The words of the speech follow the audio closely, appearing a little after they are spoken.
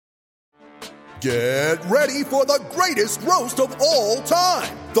Get ready for the greatest roast of all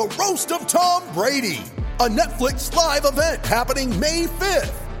time, the Roast of Tom Brady, a Netflix live event happening May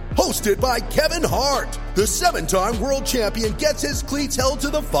 5th. Hosted by Kevin Hart, the 7-time world champion gets his cleats held to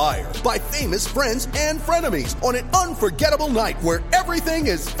the fire by famous friends and frenemies on an unforgettable night where everything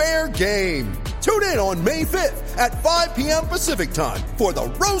is fair game. Tune in on May 5th at 5 p.m. Pacific time for the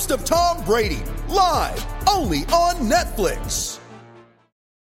Roast of Tom Brady, live only on Netflix.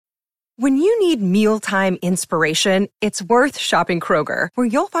 When you need mealtime inspiration, it's worth shopping Kroger, where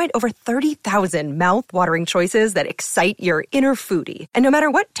you'll find over 30,000 mouth-watering choices that excite your inner foodie. And no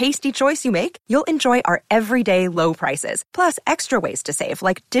matter what tasty choice you make, you'll enjoy our everyday low prices, plus extra ways to save,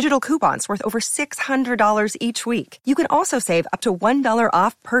 like digital coupons worth over $600 each week. You can also save up to $1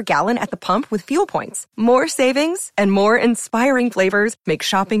 off per gallon at the pump with fuel points. More savings and more inspiring flavors make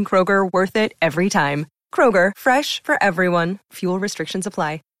shopping Kroger worth it every time. Kroger, fresh for everyone. Fuel restrictions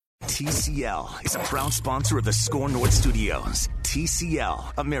apply. TCL is a proud sponsor of the Score North Studios.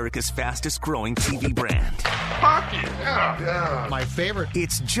 TCL, America's fastest growing TV brand. Hockey, yeah. My favorite.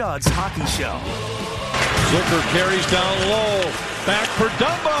 It's Judd's Hockey Show. Zucker carries down low. Back for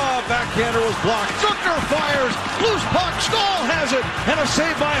Dumba. Backhander was blocked. Zucker fires. Loose puck. Stahl has it. And a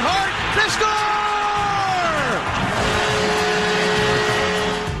save by Hart. They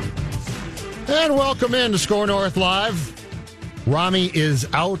score! And welcome in to Score North Live. Rami is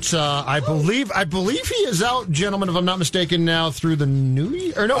out. I believe he is out, gentlemen, if I'm not mistaken, now through the New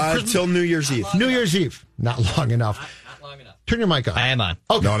Year. Or no, till New Year's Eve. New Year's Eve. Not long enough. Not long enough. Turn your mic on. I am on.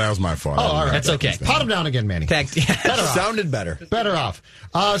 Okay. No, that was my fault. Oh, all right. That's okay. Pot him down again, Manny. Thanks. Sounded better. Better off.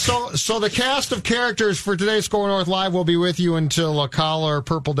 So the cast of characters for today's Score North Live will be with you until a caller,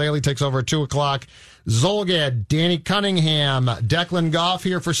 Purple Daily, takes over at 2 o'clock. Zolgad, Danny Cunningham, Declan Goff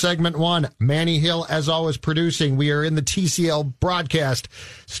here for segment 1. Manny Hill, as always, producing. We are in the TCL broadcast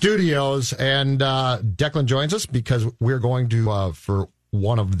studios, and Declan joins us because we're going to, for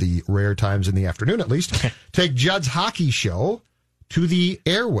one of the rare times in the afternoon at least, take Judd's Hockey Show to the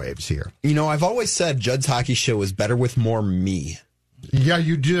airwaves here. You know, I've always said Judd's Hockey Show is better with more me. Yeah,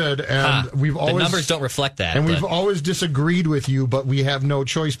 you did, and we've always... The numbers don't reflect that. And we've always disagreed with you, but we have no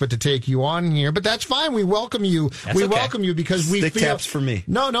choice but to take you on here. But that's fine. We welcome you. Welcome you because we Stick feel... taps for me.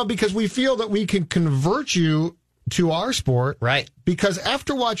 No, because we feel that we can convert you to our sport. Right. Because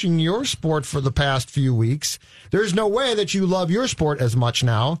after watching your sport for the past few weeks, there's no way that you love your sport as much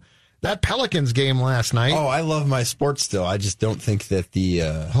now. That Pelicans game last night... Oh, I love my sport still. I just don't think that the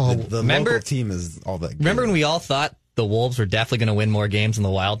local team is all that good. Remember when we all thought the Wolves were definitely going to win more games in the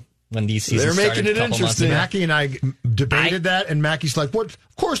Wild when these seasons They're started making it interesting. Mackie and I debated that, and Mackie's like, "What?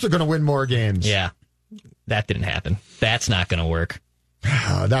 Of course they're going to win more games." Yeah, that didn't happen. That's not going to work.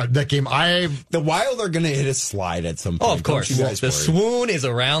 that game, the Wild are going to hit a slide at some point. Oh, of course. The swoon is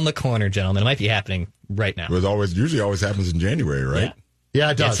around the corner, gentlemen. It might be happening right now. It usually always happens in January, right?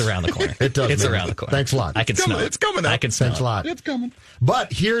 Yeah, it does. It's around the corner. It does. It's around the corner. Thanks a lot. I can smell it. It's coming up. I can smell Thanks a lot. It's coming.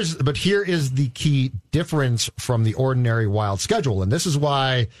 But here is the key difference from the ordinary Wild schedule, and this is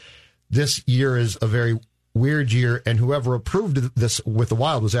why this year is a very weird year, and whoever approved this with the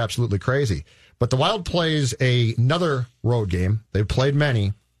Wild was absolutely crazy. But the Wild plays another road game. They've played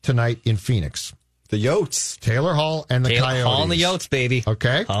many tonight in Phoenix. The Yotes. Taylor Hall and the Coyotes. Hall and the Yotes, baby.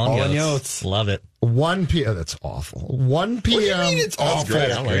 Okay. Hall and Yotes. Love it. 1 p.m. That's awful. 1 p.m. What do you mean it's awful?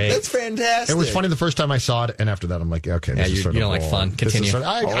 That's fantastic. It was funny the first time I saw it, and after that I'm like, okay, this is sort you of don't like fun. Continue.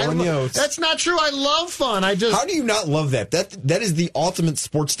 That's not true. I love fun. How do you not love that? That is the ultimate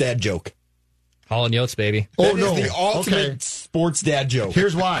sports dad joke. Hall and Yotes, baby. That is the ultimate sports dad joke.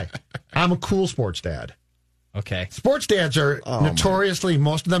 Here's why. I'm a cool sports dad. Okay. Sports dads are notoriously,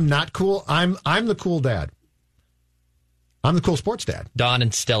 most of them, not cool. I'm the cool dad. I'm the cool sports dad. Don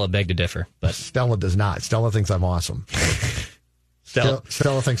and Stella beg to differ, but Stella does not. Stella thinks I'm awesome. Stella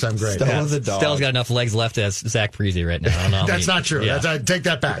thinks I'm great. Stella the dog. Stella's got enough legs left as Zach Parise right now. I don't know. That's not true. Yeah. Take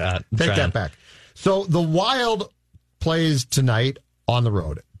that back. Take that back. So the Wild plays tonight on the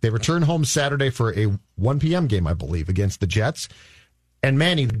road. They return home Saturday for a 1 p.m. game, I believe, against the Jets. And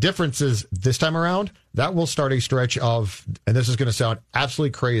Manny, the difference is this time around, that will start a stretch of, and this is going to sound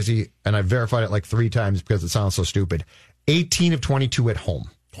absolutely crazy, and I verified it like 3 times because it sounds so stupid, 18 of 22 at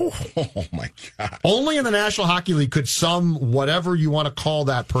home. Oh, my God. Only in the National Hockey League could some, whatever you want to call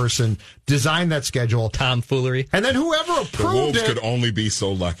that person, design that schedule. Tomfoolery. And then whoever approved the Wolves it. could only be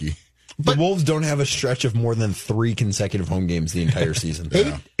so lucky. The Wolves don't have a stretch of more than 3 consecutive home games the entire season.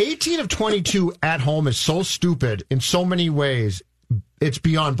 18 of 22 at home is so stupid in so many ways. It's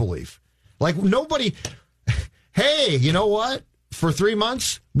beyond belief. Like, nobody, hey, you know what? For 3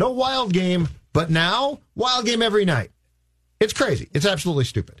 months, no Wild game, but now, Wild game every night. It's crazy. It's absolutely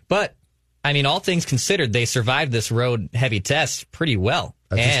stupid. But I mean, all things considered, they survived this road heavy test pretty well.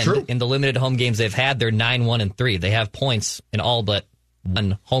 That's true. In the limited home games they've had, they're 9-1-3. They have points in all but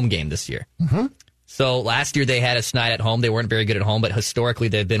one home game this year. Mm-hmm. So last year they had a snide at home. They weren't very good at home, but historically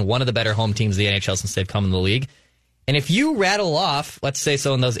they've been one of the better home teams in the NHL since they've come in the league. And if you rattle off, let's say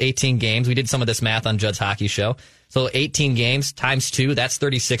so in those 18 games, we did some of this math on Judd's Hockey Show. So 18 games times 2, that's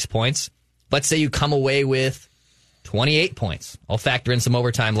 36 points. Let's say you come away with 28 points. I'll factor in some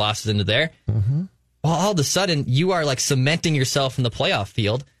overtime losses into there. Mm-hmm. Well, all of a sudden, you are like cementing yourself in the playoff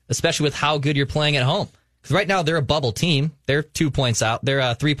field, especially with how good you're playing at home. Because right now, they're a bubble team. They're 2 points out.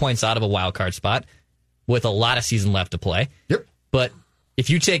 They're 3 points out of a wild card spot with a lot of season left to play. Yep. But if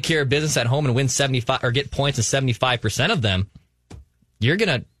you take care of business at home and win 75 or get points in 75% of them, you're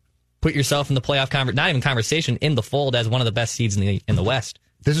going to put yourself in the playoff not even conversation, in the fold as one of the best seeds in the West.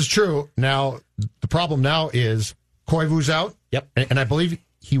 This is true. Now, the problem now is Koivu's out. Yep. And I believe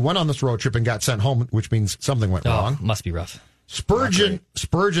he went on this road trip and got sent home, which means something went wrong. Must be rough.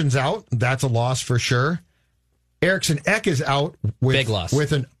 Spurgeon's out. That's a loss for sure. Eriksson Ek is out Big loss.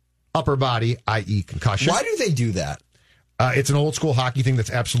 with an upper body, i.e. concussion. Why do they do that? It's an old school hockey thing that's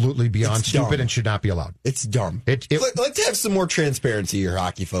absolutely beyond stupid and should not be allowed. It's dumb. Let's have some more transparency here,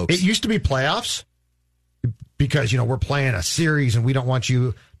 hockey folks. It used to be playoffs because, we're playing a series and we don't want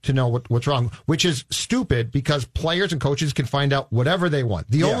you to know what's wrong, which is stupid because players and coaches can find out whatever they want.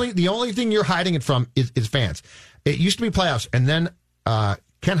 The only thing you're hiding it from is fans. It used to be playoffs. And then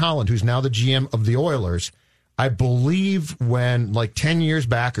Ken Holland, who's now the GM of the Oilers, I believe when 10 years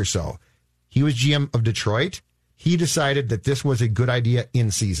back or so, he was GM of Detroit. He decided that this was a good idea in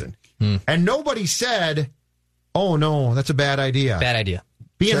season. And nobody said, oh, no, that's a bad idea. Bad idea.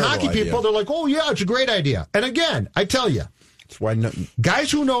 Being hockey people, they're like, oh, yeah, it's a great idea. And again, I tell you, guys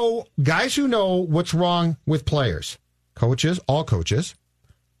who know what's wrong with players, coaches, all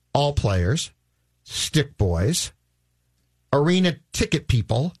players, stick boys, arena ticket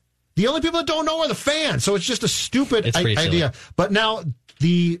people. The only people that don't know are the fans. So it's just a stupid idea. But now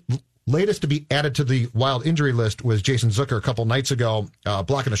the latest to be added to the wild injury list was Jason Zucker a couple nights ago,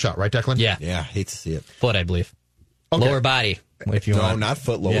 blocking a shot, right, Declan? Yeah. Yeah, hate to see it. Foot, I believe. Okay. Lower body, if you want. No, not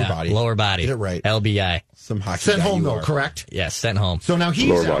foot, lower body. Lower body. Get it right. LBI. Some hockey sent home, though, correct? Yes, sent home. So now he's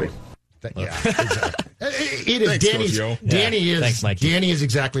lower out. Body. Yeah, exactly. It is. Thanks, Danny is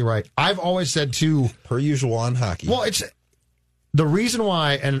exactly right. I've always said, too. Per usual on hockey. Well, it's the reason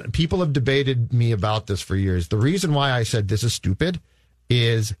why, and people have debated me about this for years, the reason why I said this is stupid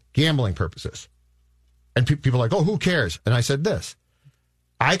is gambling purposes. And people are like, oh, who cares? And I said this.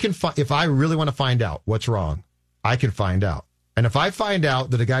 If I really want to find out what's wrong, I can find out. And if I find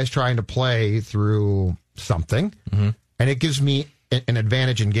out that a guy's trying to play through something, and it gives me an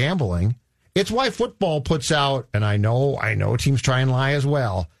advantage in gambling, it's why football puts out, and I know teams try and lie as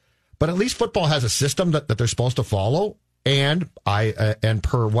well, but at least football has a system that they're supposed to follow. And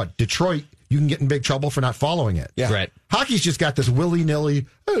per Detroit, you can get in big trouble for not following it. Yeah. Right. Hockey's just got this willy-nilly,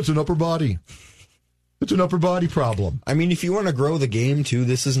 it's an upper body. It's an upper body problem. I mean, if you want to grow the game, too,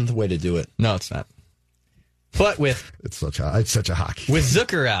 this isn't the way to do it. No, it's not. But it's such a hockey. With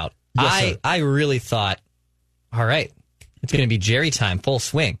Zucker out, yes, I really thought, all right, it's going to be Jerry time, full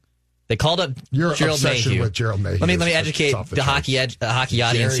swing. They called up Gerald Mayhew. With Gerald Mayhew. Let me educate the hockey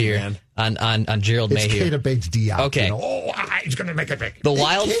audience here on Gerald Mayhew. It's Keita Bates-Diop. Okay. He's going to make it big. The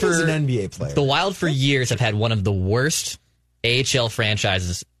Wild an NBA player. The Wild for years have had one of the worst AHL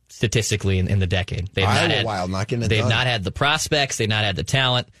franchises statistically in the decade. They've not had the prospects. They've not had the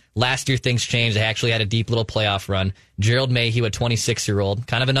talent. Last year, things changed. They actually had a deep little playoff run. Gerald Mayhew, a 26-year-old,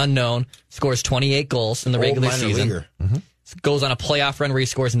 kind of an unknown, scores 28 goals in the regular season. Goes on a playoff run where he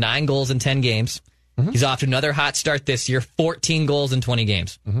scores 9 goals in 10 games. He's off to another hot start this year, 14 goals in 20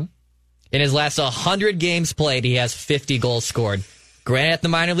 games. In his last 100 games played, he has 50 goals scored. Granted at the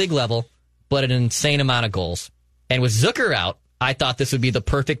minor league level, but an insane amount of goals. And with Zucker out, I thought this would be the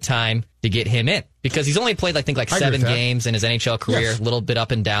perfect time to get him in because he's only played, I think, 7 games in his NHL career, a little bit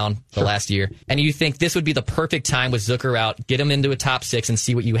up and down the last year. And you think this would be the perfect time with Zucker out, get him into a top 6 and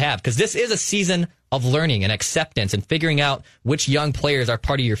see what you have. Because this is a season of learning and acceptance and figuring out which young players are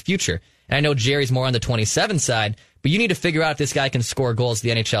part of your future. And I know Jerry's more on the 27 side, but you need to figure out if this guy can score goals at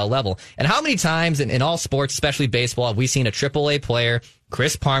the NHL level. And how many times in all sports, especially baseball, have we seen a AAA player,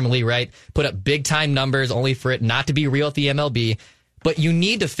 Chris Parmelee, right, put up big-time numbers only for it not to be real at the MLB? But you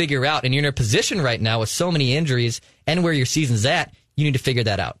need to figure out, and you're in a position right now with so many injuries and where your season's at, you need to figure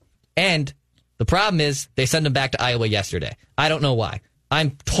that out. And the problem is they sent him back to Iowa yesterday. I don't know why.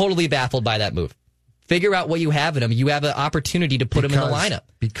 I'm totally baffled by that move. Figure out what you have in him. You have an opportunity to put him in the lineup.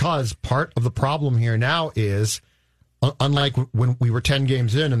 Because part of the problem here now is unlike when we were 10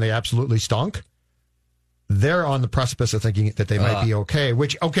 games in and they absolutely stunk, they're on the precipice of thinking that they might be okay.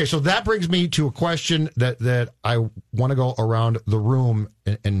 So that brings me to a question that I want to go around the room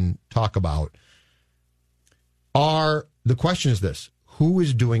and talk about. The question is this: who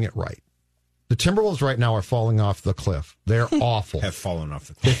is doing it right? The Timberwolves right now are falling off the cliff. They're awful. Have fallen off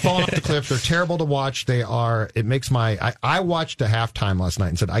the cliff. They've fallen off the cliff. They're terrible to watch. It makes I watched a halftime last night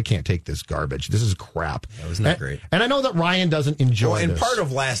and said, I can't take this garbage. This is crap. That was not great. And I know that Ryan doesn't enjoy this. Part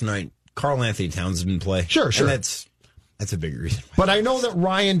of last night, Karl Anthony Towns didn't play. Sure. And that's a big reason. But I know that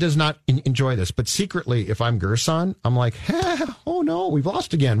Ryan does not enjoy this. But secretly, if I'm Gerson, I'm like, oh no, we've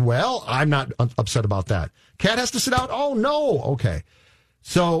lost again. Well, I'm not upset about that. Cat has to sit out. Oh no. Okay.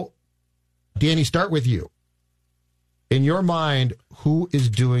 So, Danny, start with you. In your mind, who is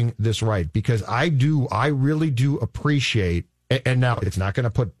doing this right? Because I really do appreciate, and now it's not going to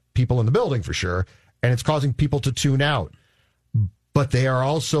put people in the building for sure, and it's causing people to tune out. But they are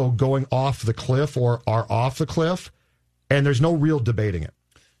also going off the cliff or are off the cliff, and there's no real debating it.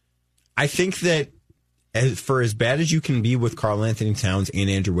 I think that for as bad as you can be with Karl Anthony Towns and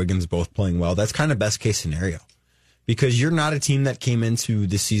Andrew Wiggins both playing well, that's kind of best case scenario. Because you're not a team that came into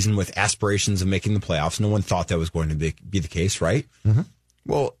this season with aspirations of making the playoffs. No one thought that was going to be the case, right? Mm-hmm.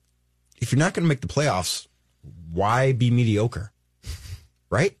 Well, if you're not going to make the playoffs, why be mediocre?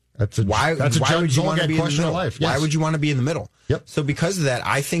 Right? That's a Judge Zolgad question of life. Yes. Why would you want to be in the middle? Yep. So because of that,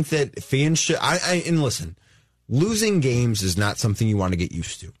 I think that fans should... and listen, losing games is not something you want to get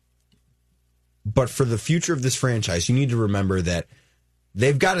used to. But for the future of this franchise, you need to remember that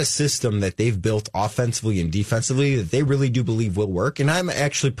they've got a system that they've built offensively and defensively that they really do believe will work. And I'm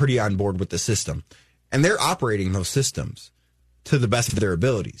actually pretty on board with the system. And they're operating those systems to the best of their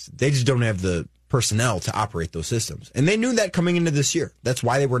abilities. They just don't have the personnel to operate those systems. And they knew that coming into this year. That's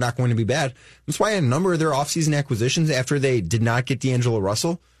why they were not going to be bad. That's why a number of their offseason acquisitions after they did not get D'Angelo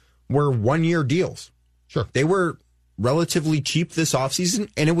Russell were one-year deals. Sure. They were relatively cheap this offseason,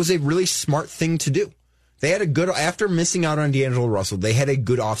 and it was a really smart thing to do. They had after missing out on D'Angelo Russell, they had a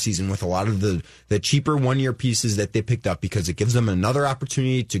good offseason with a lot of the cheaper one-year pieces that they picked up because it gives them another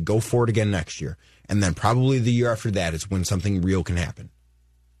opportunity to go for it again next year. And then probably the year after that is when something real can happen.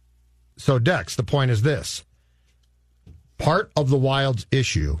 So, Dex, the point is this. Part of the Wild's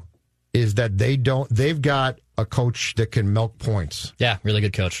issue is that they've got a coach that can milk points. Yeah, really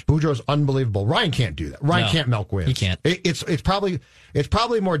good coach. Boudreaux's unbelievable. Ryan can't do that. Ryan can't milk wins. He can't. It's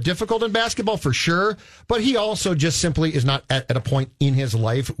probably more difficult in basketball for sure, but he also just simply is not at a point in his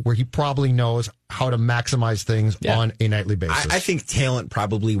life where he probably knows how to maximize things on a nightly basis. I think talent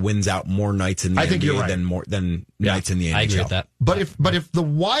probably wins out more nights in the NBA you're right. than nights in the NHL. I agree with that. But if the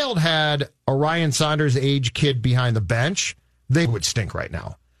Wild had a Ryan Saunders age kid behind the bench, they would stink right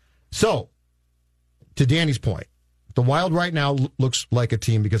now. So, to Danny's point, the Wild right now looks like a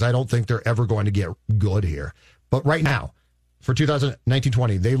team because I don't think they're ever going to get good here. But right now, for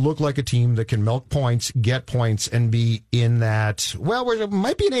 2019-20, they look like a team that can milk points, get points, and be in that, well, we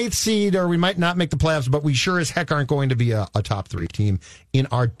might be an 8th seed or we might not make the playoffs, but we sure as heck aren't going to be a top 3 team in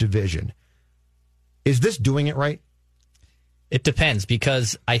our division. Is this doing it right? It depends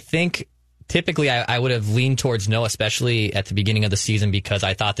because I think typically I would have leaned towards no, especially at the beginning of the season because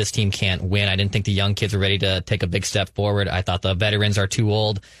I thought this team can't win. I didn't think the young kids were ready to take a big step forward. I thought the veterans are too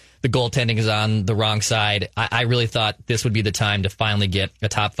old. The goaltending is on the wrong side. I really thought this would be the time to finally get a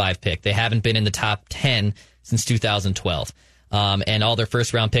top 5 pick. They haven't been in the top 10 since 2012. And all their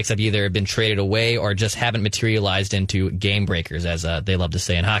first-round picks have either been traded away or just haven't materialized into game breakers, as they love to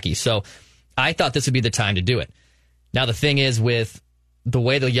say in hockey. So I thought this would be the time to do it. Now, the thing is, with the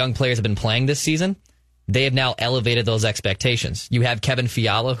way the young players have been playing this season, they have now elevated those expectations. You have Kevin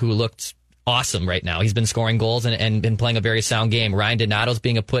Fiala, who looked awesome right now. He's been scoring goals and been playing a very sound game. Ryan Donato's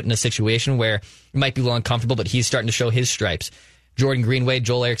being put in a situation where it might be a little uncomfortable, but he's starting to show his stripes. Jordan Greenway,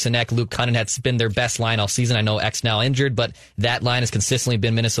 Joel Eriksson-Ek, Luke Cunningham has been their best line all season. I know X now injured, but that line has consistently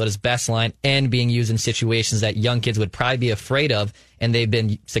been Minnesota's best line and being used in situations that young kids would probably be afraid of, and they've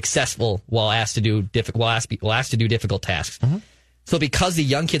been successful while asked to do difficult tasks. Mm-hmm. So because the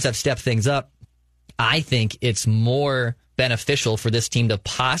young kids have stepped things up, I think it's more beneficial for this team to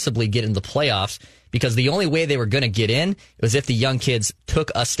possibly get in the playoffs because the only way they were going to get in was if the young kids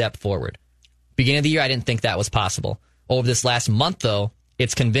took a step forward. Beginning of the year, I didn't think that was possible. Over this last month, though,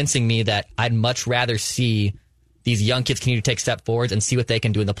 it's convincing me that I'd much rather see these young kids continue to take step forwards and see what they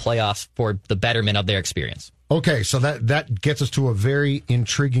can do in the playoffs for the betterment of their experience. Okay, so that gets us to a very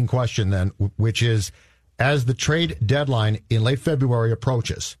intriguing question then, which is, as the trade deadline in late February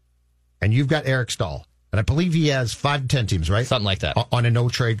approaches, and you've got Eric Staal, And I believe he has 5 to 10 teams, right? Something like that. On a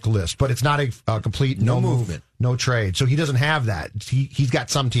no-trade list. But it's not a complete no movement, no trade. So he doesn't have that. He's got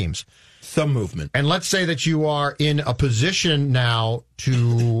some teams. Some movement. And let's say that you are in a position now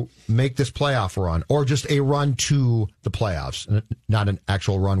to make this playoff run, or just a run to the playoffs, not an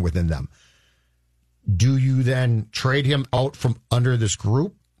actual run within them. Do you then trade him out from under this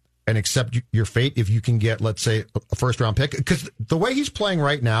group and accept your fate if you can get, let's say, a first-round pick? Because the way he's playing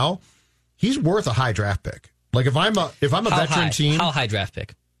right now, he's worth a high draft pick. Like if I'm a veteran team, how high draft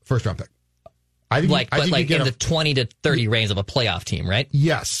pick? First-round pick. I think in the 20 to 30 range of a playoff team, right?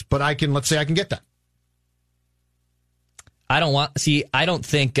 Yes, but let's say I can get that. I don't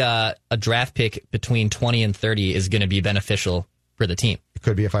think a draft pick between 20 and 30 is going to be beneficial for the team. It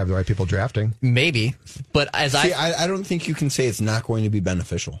could be if I have the right people drafting. Maybe, but I don't think you can say it's not going to be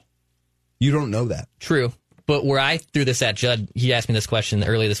beneficial. You don't know that. True, but where I threw this at Judd, he asked me this question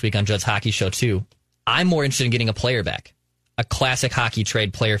earlier this week on Judd's Hockey Show too. I'm more interested in getting a player back. A classic hockey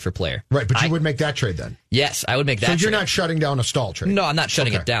trade, player for player. Right, but you would make that trade then? Yes, I would make that trade. So you're not shutting down a Staal trade? No, I'm not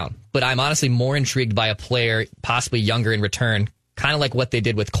shutting it down. But I'm honestly more intrigued by a player, possibly younger in return, kind of like what they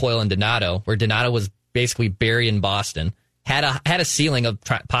did with Coyle and Donato, where Donato was basically buried in Boston, had a ceiling of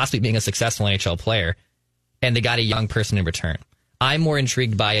possibly being a successful NHL player, and they got a young person in return. I'm more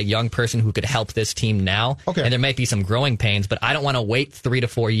intrigued by a young person who could help this team now, and there might be some growing pains, but I don't want to wait 3 to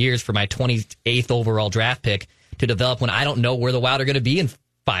 4 years for my 28th overall draft pick to develop when I don't know where the Wild are going to be in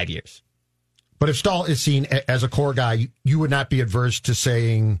 5 years. But if Staal is seen as a core guy, you would not be adverse to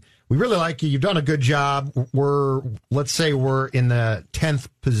saying, we really like you, you've done a good job, let's say we're in the 10th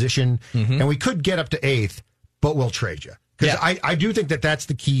position, and we could get up to 8th, but we'll trade you. Because I do think that that's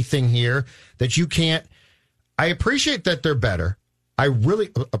the key thing here, that you can't, I appreciate that they're better. I really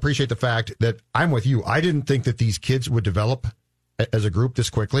appreciate the fact that I'm with you. I didn't think that these kids would develop as a group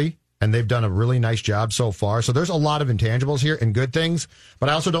this quickly. And they've done a really nice job so far. So there's a lot of intangibles here and good things. But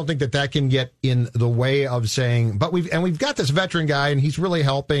I also don't think that can get in the way of saying, but we've got this veteran guy and he's really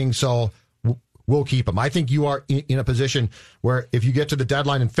helping, so we'll keep him. I think you are in a position where if you get to the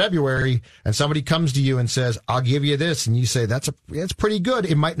deadline in February and somebody comes to you and says, I'll give you this, and you say, that's pretty good.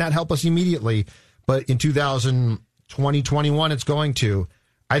 It might not help us immediately, but in 2020-21, it's going to.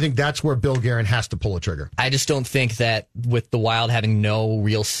 I think that's where Bill Guerin has to pull a trigger. I just don't think that with the Wild having no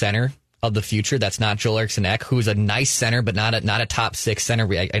real center of the future, that's not Joel Eriksson Ek, who's a nice center, but not a top 6 center.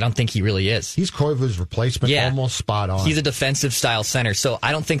 I don't think he really is. He's Koivu's replacement, almost spot on. He's a defensive style center. So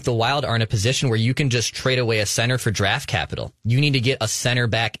I don't think the Wild are in a position where you can just trade away a center for draft capital. You need to get a center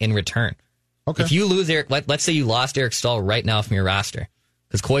back in return. Okay. If you lose let's say you lost Eric Staal right now from your roster,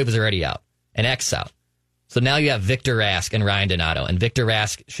 because Koivu's already out and Ek's out. So now you have Victor Rask and Ryan Donato, and Victor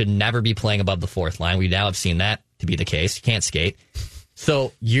Rask should never be playing above the 4th line. We now have seen that to be the case. He can't skate.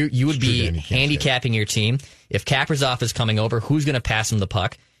 So you would be handicapping your team. If Kaprizov is coming over, who's going to pass him the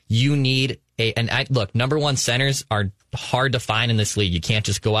puck? You need look, number 1 centers are hard to find in this league. You can't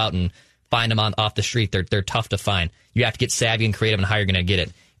just go out and find them off the street. They're tough to find. You have to get savvy and creative, and how you're going to get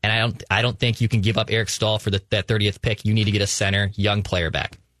it. And I don't think you can give up Eric Staal for that 30th pick. You need to get a center, young player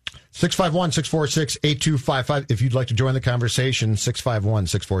back. 651-646-8255. If you'd like to join the conversation,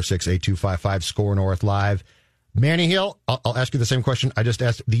 651-646-8255, Score North Live. Manny Hill, I'll ask you the same question I just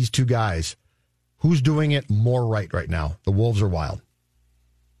asked these two guys. Who's doing it more right now, the Wolves or Wild?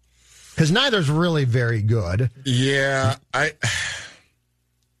 Because neither's really very good. Yeah,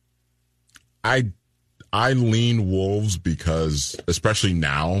 I lean Wolves because, especially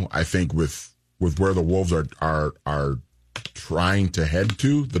now, I think with where the Wolves are trying to head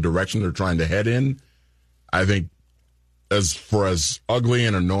to, the direction they're trying to head in, I think as ugly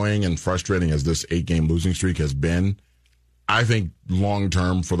and annoying and frustrating as this 8-game losing streak has been, I think long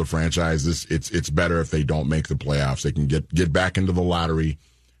term for the franchise, it's better if they don't make the playoffs. They can get back into the lottery,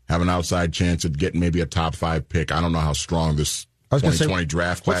 have an outside chance at getting maybe a top 5 pick. I don't know how strong this 2020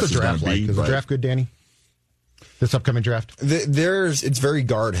 draft class is going to be. Is the draft good, Danny? This upcoming draft? It's very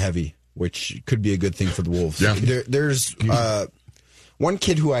guard heavy, which could be a good thing for the Wolves. Yeah. There's one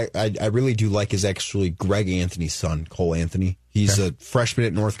kid who I really do like is actually Greg Anthony's son, Cole Anthony. He's a freshman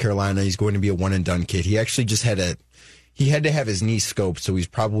at North Carolina. He's going to be a one-and-done kid. He actually just had to have his knee scoped, so he's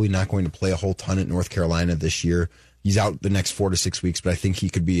probably not going to play a whole ton at North Carolina this year. He's out the next 4 to 6 weeks, but I think he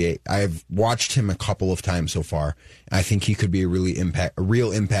could be I've watched him a couple of times so far, and I think he could be a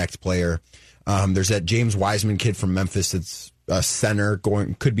real impact player. There's that James Wiseman kid from Memphis that's a center,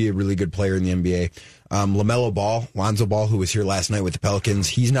 could be a really good player in the NBA. Lonzo Ball, who was here last night with the Pelicans,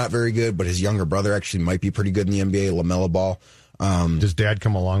 he's not very good, but his younger brother actually might be pretty good in the NBA. LaMelo Ball. Does Dad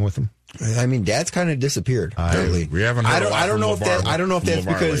come along with him? I mean, Dad's kind of disappeared lately. We haven't heard I don't know if that's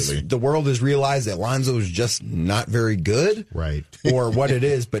because lately. the world has realized that Lonzo's just not very good, right? Or what it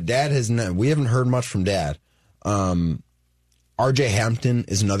is. But Dad has not. We haven't heard much from Dad. RJ Hampton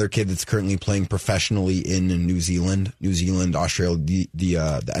is another kid that's currently playing professionally in New Zealand, Australia, the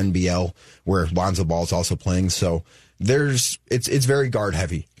NBL, where Lonzo Ball is also playing. So it's very guard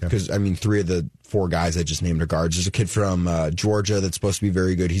heavy because I mean 3 of the 4 guys I just named are guards. There's a kid from Georgia that's supposed to be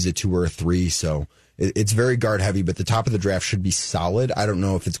very good. He's a 2 or a 3, so it's very guard heavy. But the top of the draft should be solid. I don't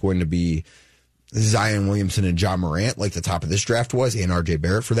know if it's going to be Zion Williamson and John Morant like the top of this draft was, and RJ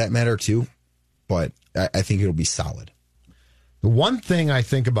Barrett for that matter too. But I think it'll be solid. The one thing I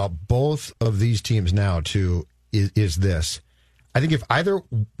think about both of these teams now, too, is this. I think if either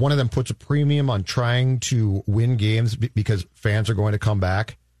one of them puts a premium on trying to win games because fans are going to come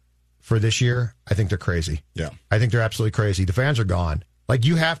back for this year, I think they're crazy. Yeah. I think they're absolutely crazy. The fans are gone. Like,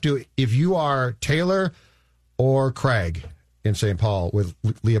 you have to, if you are Taylor or Craig in St. Paul with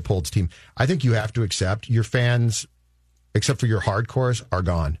Leopold's team, I think you have to accept your fans, except for your hardcores, are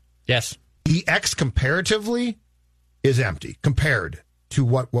gone. Yes. EX comparatively is empty compared to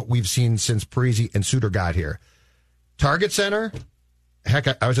what we've seen since Parisi and Suter got here. Target Center, heck,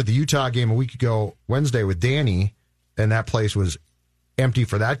 I was at the Utah game a week ago Wednesday with Danny, and that place was empty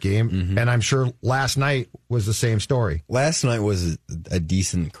for that game, and I'm sure last night was the same story. Last night was a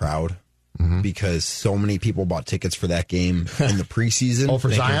decent crowd because so many people bought tickets for that game in the preseason. Oh,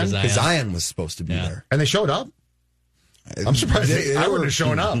 for Zion? Because Zion was supposed to be there. And they showed up? I'm surprised I wouldn't have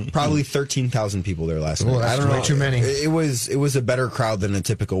shown up. Probably 13,000 people there last night. That's way too many. It was a better crowd than a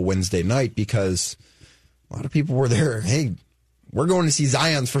typical Wednesday night because a lot of people were there. Hey, we're going to see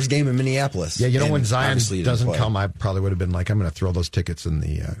Zion's first game in Minneapolis. Yeah, you know, when Zion doesn't come, I probably would have been like, I'm going to throw those tickets in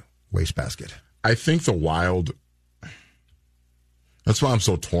the wastebasket. I think the Wild. That's why I'm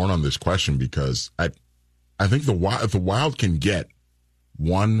so torn on this question because I think the Wild can get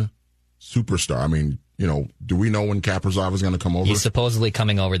one superstar. I mean, you know, do we know when Kaprizov is going to come over? He's supposedly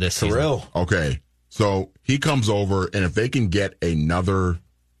coming over this season. For real? Okay. So he comes over, and if they can get another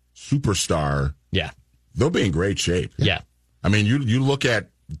superstar, they'll be in great shape. Yeah. I mean, you look at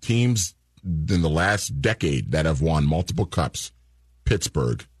teams in the last decade that have won multiple cups.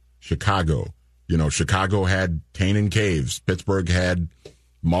 Pittsburgh, Chicago. You know, Chicago had Kane and Caves. Pittsburgh had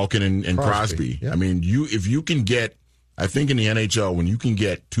Malkin and Crosby. Yep. I mean, if you can get, I think in the NHL, when you can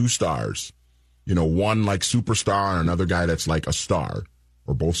get 2 stars, you know, one like superstar and another guy that's like a star,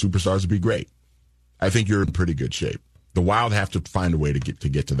 or both superstars would be great. I think you're in pretty good shape. The Wild have to find a way to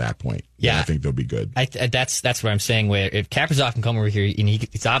get to that point. Yeah, I think they'll be good. That's what I'm saying. Where if Kaprizov can come over here, and he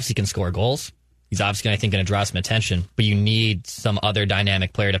obviously can score goals. He's obviously, I think, going to draw some attention. But you need some other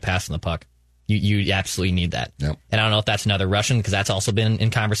dynamic player to pass on the puck. You absolutely need that. Yep. And I don't know if that's another Russian because that's also been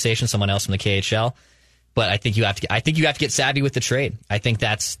in conversation. Someone else from the KHL. But I think you have to get savvy with the trade. I think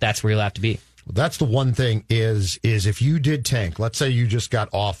that's where you'll have to be. Well, that's the one thing is if you did tank, let's say you just got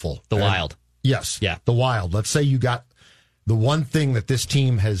awful. The Wild. Yes. Yeah. The Wild. Let's say you got the one thing that this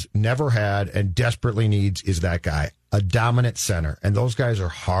team has never had and desperately needs is that guy, a dominant center. And those guys are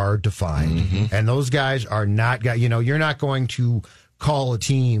hard to find. Mm-hmm. And those guys are not, you know, you're not going to call a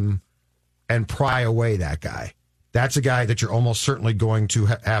team and pry away that guy. That's a guy that you're almost certainly going to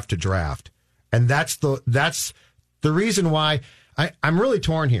have to draft. And that's the reason why I'm really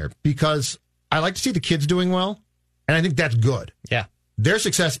torn here because I like to see the kids doing well, and I think that's good. Yeah. Their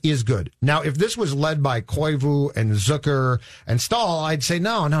success is good. Now, if this was led by Koivu and Zucker and Stahl, I'd say,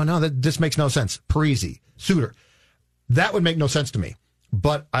 no, this makes no sense. Parisi, Suter. That would make no sense to me.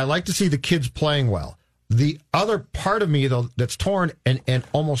 But I like to see the kids playing well. The other part of me, though, that's torn and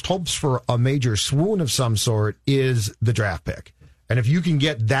almost hopes for a major swoon of some sort is the draft pick. And if you can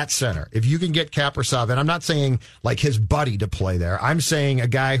get that center, if you can get Kaprizov, and I'm not saying like his buddy to play there, I'm saying a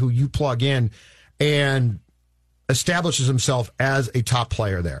guy who you plug in and establishes himself as a top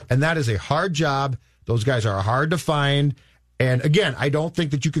player there. And that is a hard job. Those guys are hard to find. And again, I don't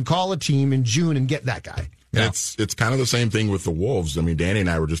think that you can call a team in June and get that guy. And it's kind of the same thing with the Wolves. I mean, Danny and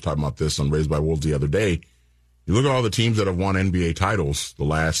I were just talking about this on Raised by Wolves the other day. You look at all the teams that have won NBA titles the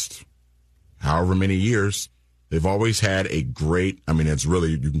last however many years. They've always had a great, I mean, it's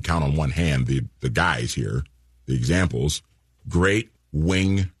really, you can count on one hand the guys here, the examples, great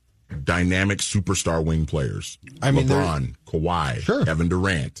wing, dynamic superstar wing players. I mean, LeBron, Kawhi, Kevin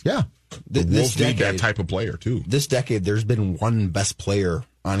Durant. Yeah. The Wolves need that type of player, too. This decade, there's been one best player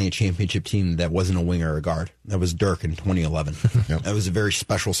on a championship team that wasn't a winger or a guard. That was Dirk in 2011. Yep. That was a very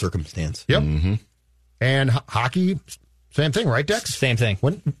special circumstance. Yep. Mm-hmm. And hockey, same thing, right, Dex? Same thing.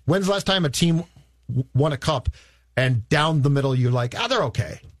 When's the last time a team won a cup and down the middle you're like, they're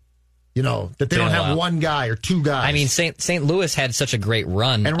okay? that they don't have one guy or two guys. I mean, St. Louis had such a great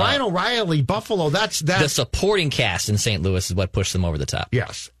run. And Ryan O'Reilly, Buffalo, that's the supporting cast in St. Louis is what pushed them over the top.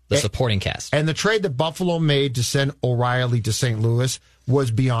 Yes. The supporting cast. And the trade that Buffalo made to send O'Reilly to St. Louis was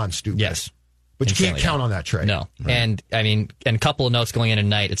beyond stupid. Yes. But you can't count on that trade. No. Right. And a couple of notes going in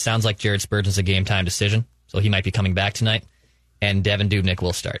tonight. It sounds like Jared Spurgeon's a game time decision, so he might be coming back tonight. And Devin Dubnyk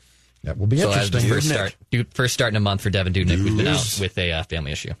will start. That will be interesting. First start in a month for Devin Dubnyk, who's been out with a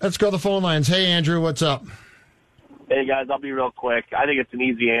family issue. Let's go to the phone lines. Hey, Andrew, what's up? Hey, guys, I'll be real quick. I think it's an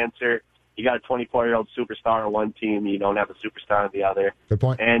easy answer. You got a 24-year-old superstar on one team. You don't have a superstar on the other. Good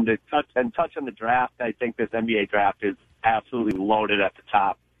point. And to touch on the draft, I think this NBA draft is absolutely loaded at the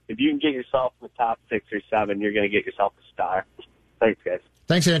top. If you can get yourself in the top 6 or 7, you're going to get yourself a star. Thanks, guys.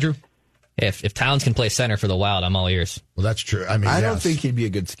 Thanks, Andrew. If Towns can play center for the Wild, I'm all ears. Well, that's true. I don't think he'd be a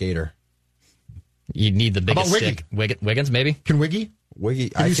good skater. You'd need the biggest stick. Wiggins, maybe? Can Wiggy?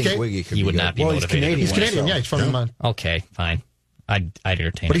 I think Wiggy could be would good. not be motivated. He's Canadian. He's Canadian, yeah. He's from Vermont. Okay, fine. I'd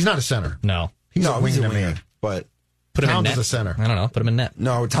entertain But it. he's not a center. No. He's a winger. Man. But put him Towns in net. is a center. I don't know. Put him in net.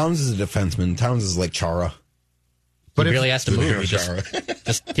 No, Towns is a defenseman. Towns is like Chara. But he really has to move.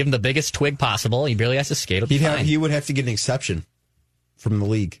 Just give him the biggest twig possible. He really has to skate. He would have to get an exception from the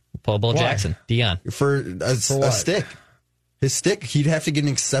league. Paul Jackson, Dion. For a stick. His stick, he'd have to get an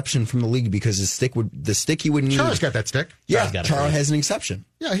exception from the league because the stick he would need. Chara's got that stick. Yeah, Chara has an exception.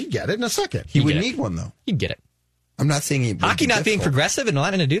 Yeah, he'd get it in a second. He would need one, though. He'd get it. I'm not saying he hockey not being progressive and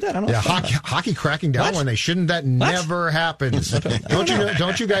wanting to do that. I don't know. Yeah, hockey cracking down when they shouldn't. That never happens.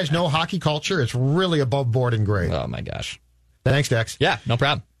 Don't you guys know hockey culture? It's really above board and great. Oh my gosh. Thanks, Dex. Yeah, no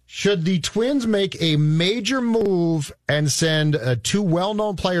problem. Should the Twins make a major move and send 2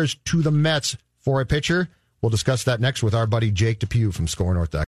 well-known players to the Mets for a pitcher? We'll discuss that next with our buddy Jake DePew from SKOR North.